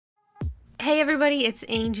Hey everybody, it's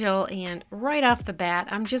Angel, and right off the bat,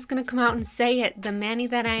 I'm just gonna come out and say it. The mani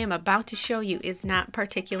that I am about to show you is not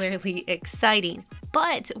particularly exciting.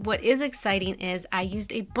 But what is exciting is I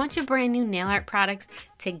used a bunch of brand new nail art products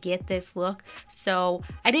to get this look. So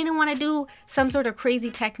I didn't want to do some sort of crazy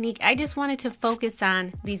technique. I just wanted to focus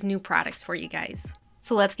on these new products for you guys.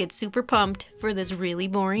 So let's get super pumped for this really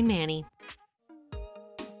boring mani.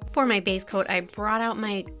 For my base coat, I brought out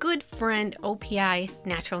my good friend OPI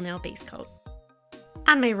Natural Nail Base Coat.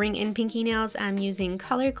 On my ring and pinky nails, I'm using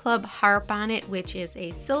Color Club Harp on it, which is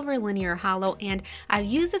a silver linear hollow, and I've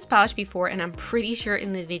used this polish before, and I'm pretty sure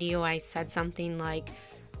in the video I said something like,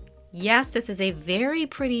 yes, this is a very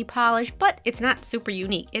pretty polish, but it's not super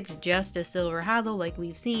unique. It's just a silver hollow like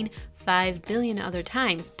we've seen 5 billion other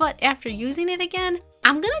times. But after using it again,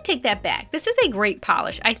 I'm gonna take that back. This is a great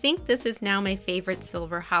polish. I think this is now my favorite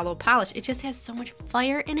silver hollow polish. It just has so much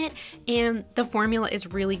fire in it, and the formula is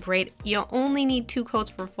really great. You only need 2 coats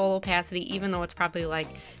for full opacity, even though it's probably like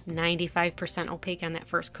 95% opaque on that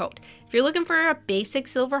first coat. If you're looking for a basic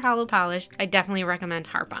silver hollow polish, I definitely recommend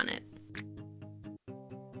Harp on it.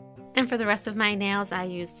 And for the rest of my nails, I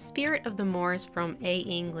used Spirit of the Moors from A.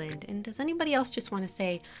 England. And does anybody else just want to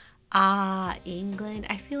say, ah, England?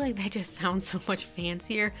 I feel like that just sounds so much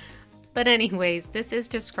fancier. But anyways, this is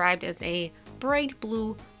described as a bright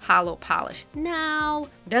blue hollow polish. Now,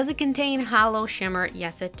 does it contain hollow shimmer?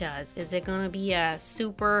 Yes, it does. Is it going to be a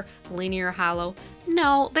super linear hollow?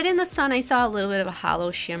 No, but in the sun I saw a little bit of a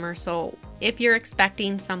hollow shimmer. So if you're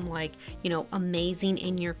expecting some like, amazing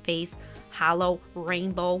in your face hollow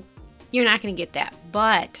rainbow, you're not going to get that.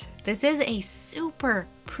 But this is a super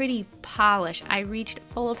pretty polish. I reached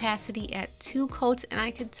full opacity at 2 coats, and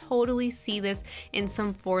I could totally see this in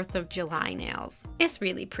some 4th of July nails. It's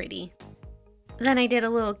really pretty. Then I did a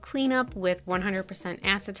little cleanup with 100%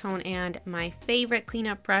 acetone and my favorite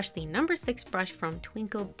cleanup brush, the number 6 brush from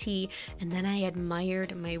Twinkled T, and then I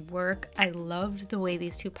admired my work. I loved the way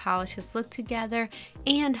these 2 polishes look together,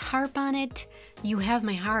 and Harp on it. You have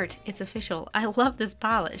my heart. It's official. I love this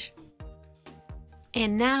polish.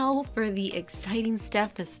 And now for the exciting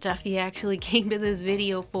stuff, the stuff you actually came to this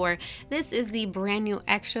video for. This is the brand new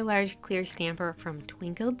extra large clear stamper from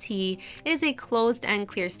Twinkled T. It is a closed end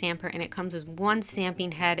clear stamper, and it comes with 1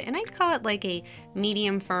 stamping head, and I'd call it like a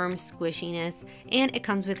medium firm squishiness. And it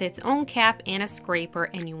comes with its own cap and a scraper,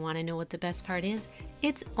 and you want to know what the best part is?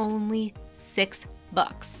 It's only $6.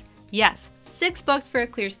 Yes, $6 for a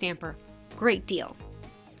clear stamper. Great deal.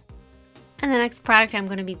 And the next product I'm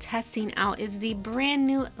going to be testing out is the brand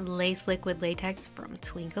new Lace Liquid Latex from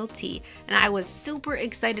Twinkled T. And I was super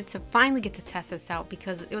excited to finally get to test this out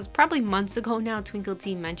because it was probably months ago now Twinkled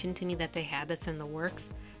T mentioned to me that they had this in the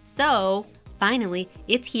works. So finally,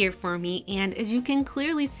 it's here for me, and as you can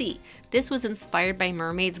clearly see, this was inspired by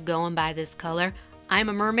mermaids going by this color. I'm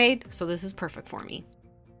a mermaid, so this is perfect for me.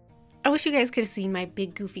 I wish you guys could have seen my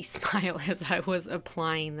big goofy smile as I was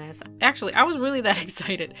applying this. Actually, I was really that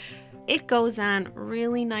excited. It goes on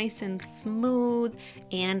really nice and smooth,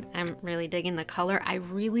 and I'm really digging the color. I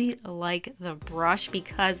really like the brush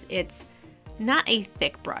because it's not a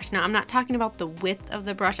thick brush. Now, I'm not talking about the width of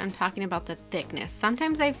the brush, I'm talking about the thickness.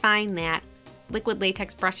 Sometimes I find that liquid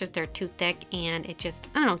latex brushes, they're too thick, and it just,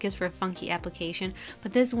 I don't know, it gives for a funky application.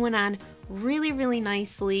 But this went on really, really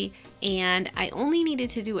nicely, and I only needed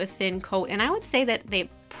to do a thin coat, and I would say that they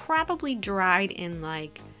probably dried in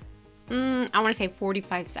like, I want to say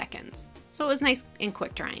 45 seconds. So it was nice and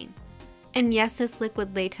quick drying. And yes, this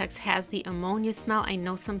liquid latex has the ammonia smell. I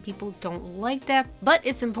know some people don't like that, but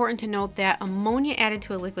it's important to note that ammonia added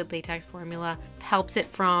to a liquid latex formula helps it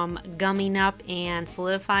from gumming up and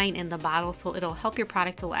solidifying in the bottle, so it'll help your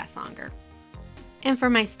product to last longer. And for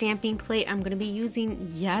my stamping plate, I'm going to be using,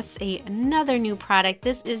 yes, another new product.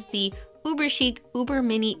 This is the UberChic Uber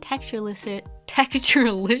Mini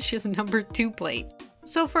Texturlicious number 2 plate.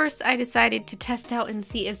 So first I decided to test out and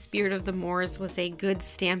see if Spirit of the Moors was a good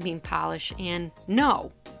stamping polish, and no,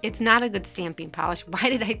 it's not a good stamping polish. Why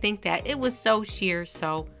did I think that? It was so sheer,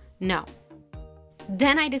 so no.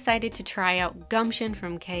 Then I decided to try out Gumption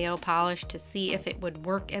from KO Polish to see if it would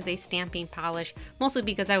work as a stamping polish, mostly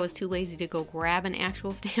because I was too lazy to go grab an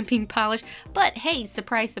actual stamping polish. But hey,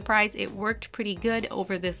 surprise, surprise, it worked pretty good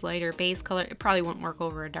over this lighter base color. It probably wouldn't work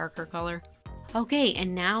over a darker color. Okay,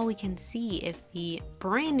 and now we can see if the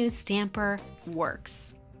brand new stamper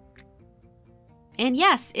works. And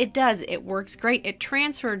yes, it does. It works great. It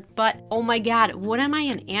transferred, but oh my god, what am I,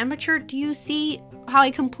 an amateur? Do you see how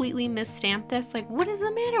I completely misstamped this? Like, what is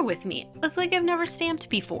the matter with me? It's like I've never stamped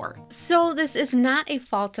before. So this is not a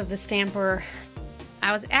fault of the stamper.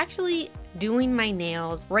 I was actually doing my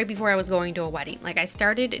nails right before I was going to a wedding. Like, I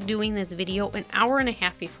started doing this video an hour and a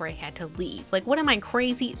half before I had to leave. Like, what am I,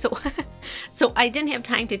 crazy? So I didn't have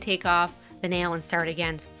time to take off the nail and start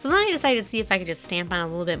again. So then I decided to see if I could just stamp on a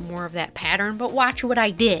little bit more of that pattern, but watch what I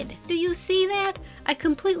did. Do you see that? I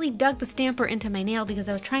completely dug the stamper into my nail because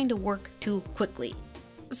I was trying to work too quickly.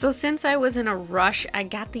 So since I was in a rush, I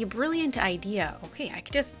got the brilliant idea, okay, I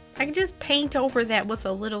could just paint over that with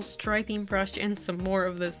a little striping brush and some more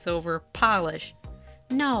of the silver polish.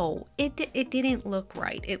 No, it didn't look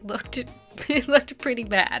right. It looked pretty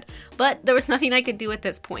bad, but there was nothing I could do at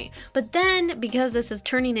this point. But then, because this is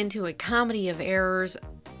turning into a comedy of errors,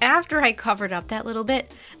 after I covered up that little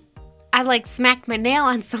bit, I like smacked my nail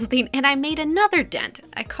on something and I made another dent.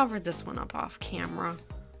 I covered this one up off camera,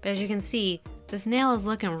 but as you can see, this nail is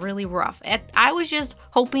looking really rough. I was just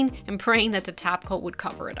hoping and praying that the top coat would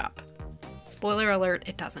cover it up. Spoiler alert,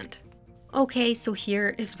 it doesn't. Okay, so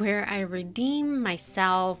here is where I redeem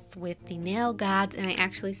myself with the nail gods and I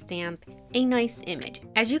actually stamp a nice image.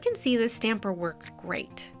 As you can see, this stamper works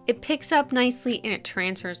great. It picks up nicely and it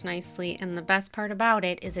transfers nicely, and the best part about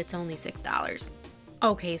it is it's only $6.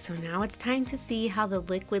 Okay, so now it's time to see how the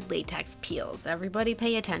liquid latex peels. Everybody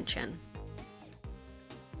pay attention.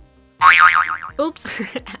 Oops,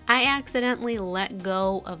 I accidentally let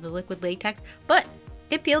go of the liquid latex, but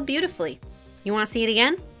it peeled beautifully. You want to see it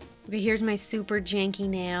again? Okay, here's my super janky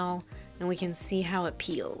nail, and we can see how it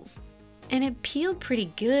peels. And it peeled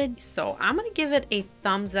pretty good, so I'm going to give it a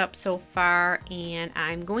thumbs up so far, and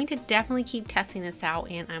I'm going to definitely keep testing this out,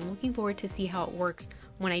 and I'm looking forward to see how it works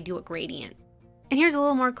when I do a gradient. And here's a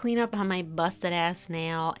little more cleanup on my busted ass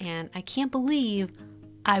nail, and I can't believe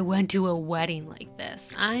I went to a wedding like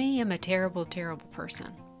this. I am a terrible, terrible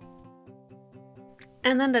person.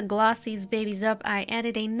 And then to gloss these babies up, I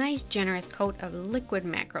added a nice generous coat of liquid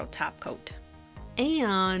macro top coat.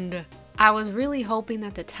 And I was really hoping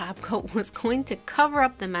that the top coat was going to cover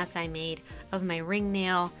up the mess I made of my ring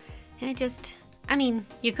nail. And it just, I mean,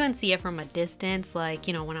 you couldn't see it from a distance. Like,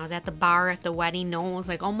 you know, when I was at the bar at the wedding, no one was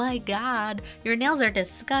like, oh my God, your nails are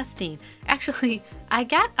disgusting. Actually, I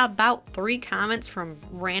got about 3 comments from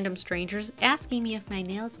random strangers asking me if my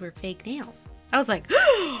nails were fake nails. I was like,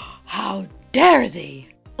 how dare they?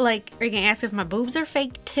 Like, are you gonna ask if my boobs are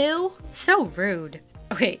fake too? So rude.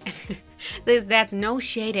 Okay, that's no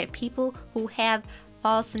shade at people who have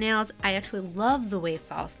false nails. I actually love the way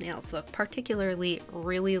false nails look, particularly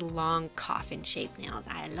really long coffin-shaped nails.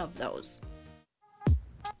 I love those.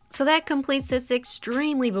 So that completes this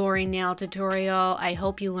extremely boring nail tutorial. I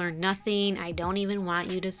hope you learned nothing. I don't even want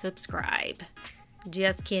you to subscribe.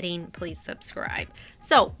 Just kidding, please subscribe.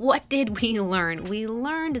 So what did we learn? We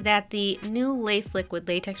learned that the new lace liquid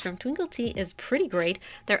latex from Twinkled T is pretty great.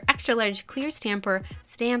 Their extra large clear stamper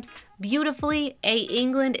stamps beautifully.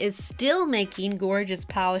 England is still making gorgeous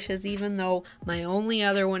polishes, even though my only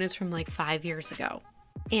other one is from like 5 years ago.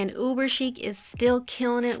 And UberChic is still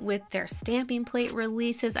killing it with their stamping plate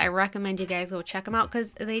releases. I recommend you guys go check them out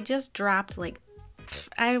because they just dropped like,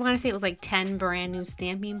 I want to say it was like 10 brand new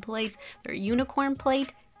stamping plates. Their unicorn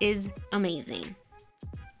plate is amazing.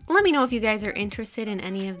 Let me know if you guys are interested in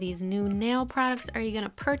any of these new nail products. Are you going to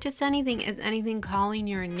purchase anything? Is anything calling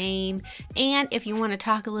your name? And if you want to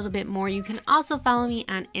talk a little bit more, you can also follow me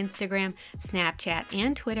on Instagram, Snapchat,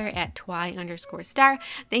 and Twitter at twy_star.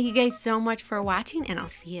 Thank you guys so much for watching, and I'll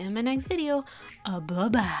see you in my next video.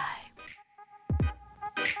 Bye-bye.